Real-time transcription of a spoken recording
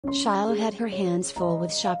Shiloh had her hands full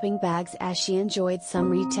with shopping bags as she enjoyed some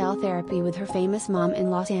retail therapy with her famous mom in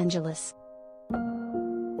Los Angeles.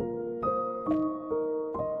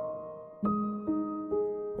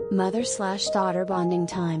 Mother/daughter bonding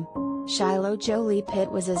time. Shiloh Jolie-Pitt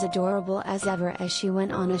was as adorable as ever as she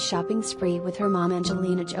went on a shopping spree with her mom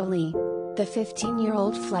Angelina Jolie. The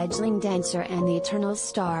 15-year-old fledgling dancer and the Eternals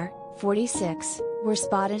star, 46, were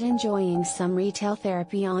spotted enjoying some retail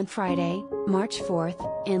therapy on Friday, March 4,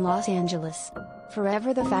 in Los Angeles.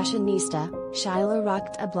 Forever the fashionista, Shiloh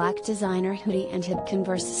rocked a black designer hoodie and hid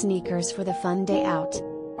Converse sneakers for the fun day out.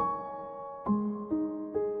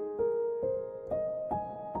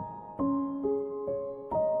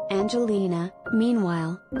 Angelina,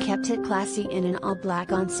 meanwhile, kept it classy in an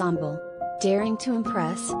all-black ensemble. Daring to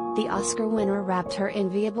impress, the Oscar winner wrapped her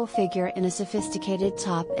enviable figure in a sophisticated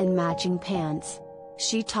top and matching pants.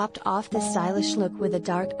 She topped off the stylish look with a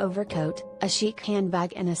dark overcoat, a chic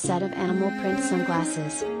handbag and a set of animal print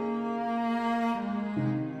sunglasses.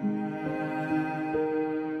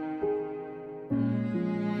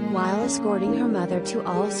 While escorting her mother to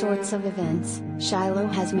all sorts of events, Shiloh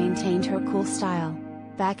has maintained her cool style.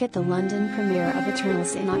 Back at the London premiere of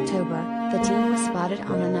Eternals in October, the teen was spotted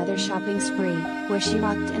on another shopping spree, where she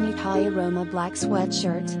rocked an Italia Roma black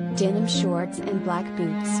sweatshirt, denim shorts and black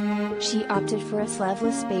boots. She opted for a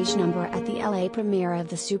sleeveless beige number at the LA premiere of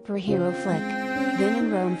the superhero flick. Then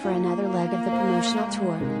in Rome for another leg of the promotional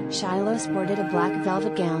tour, Shiloh sported a black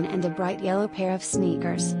velvet gown and a bright yellow pair of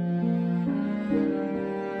sneakers.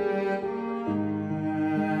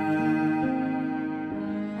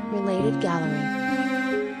 Related gallery.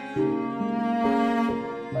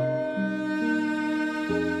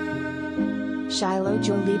 Shiloh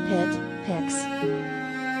Jolie-Pitt, pics.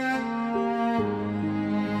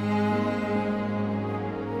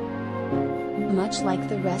 Much like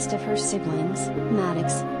the rest of her siblings,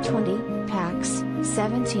 Maddox, 20, Pax,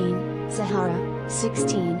 17, Zahara,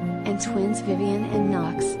 16, and twins Vivian and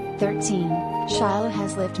Knox, 13, Shiloh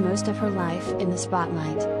has lived most of her life in the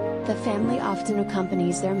spotlight. The family often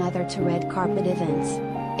accompanies their mother to red carpet events.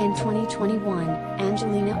 In 2021,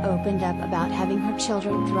 Angelina opened up about having her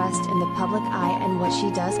children thrust in the public eye and what she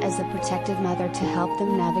does as a protective mother to help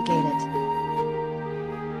them navigate it.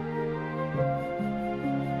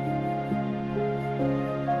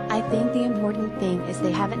 I think the important thing is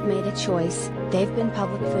they haven't made a choice, they've been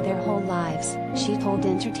public for their whole lives, she told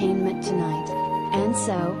Entertainment Tonight. And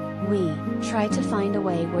so, we try to find a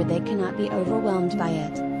way where they cannot be overwhelmed by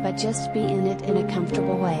it, but just be in it in a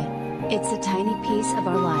comfortable way. It's a tiny piece of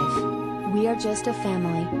our life. We are just a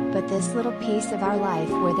family, but this little piece of our life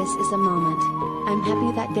where this is a moment. I'm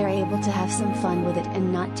happy that they're able to have some fun with it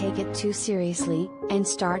and not take it too seriously, and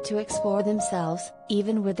start to explore themselves,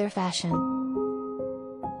 even with their fashion.